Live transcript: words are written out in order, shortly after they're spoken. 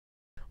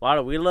Why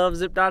do we love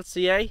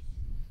Zip.Ca?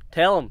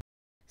 Tell them.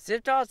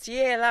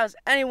 Zip.Ca allows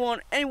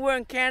anyone, anywhere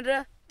in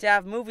Canada to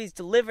have movies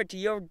delivered to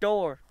your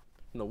door.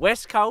 From the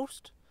west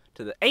coast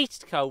to the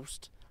east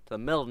coast to the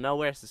middle of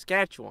nowhere,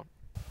 Saskatchewan.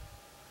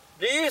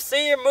 Do you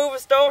see your movie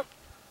store?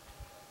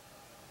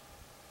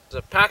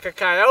 There's a pack of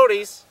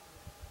coyotes.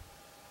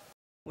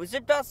 With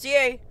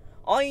Zip.Ca,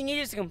 all you need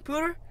is a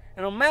computer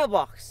and a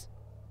mailbox.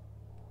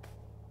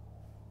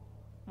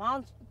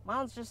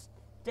 Mine's just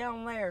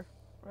down there,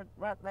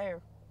 right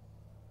there.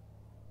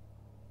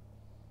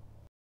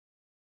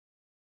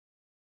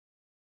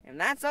 And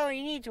that's all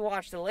you need to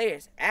watch the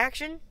latest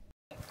action,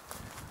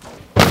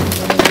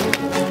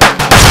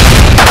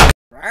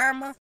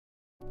 drama.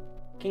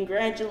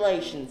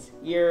 Congratulations,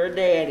 you're a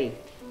daddy.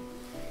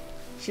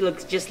 She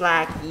looks just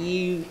like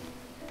you.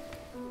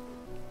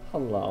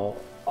 Hello.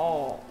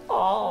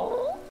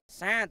 Oh.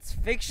 Science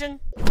fiction?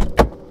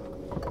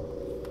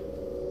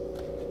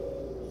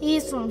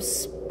 He's some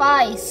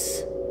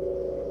spice.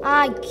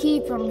 I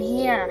keep him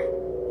here.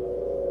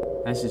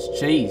 That's just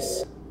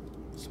cheese.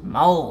 It's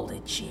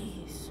molded cheese.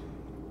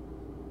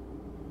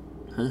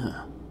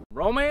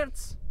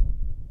 Romance?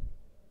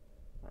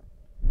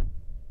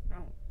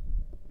 No.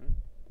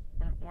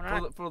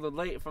 For the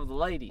ladies.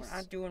 We're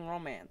not doing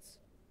romance.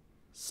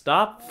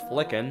 Stop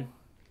flicking.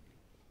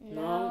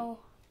 No.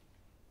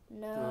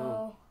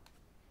 No.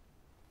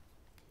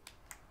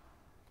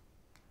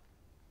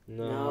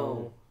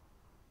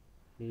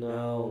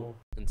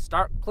 And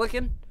start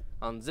clicking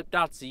on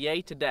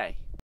Zip.Ca today.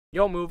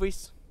 Your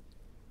movies,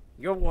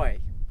 your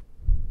way.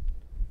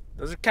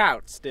 Those are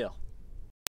cowards still.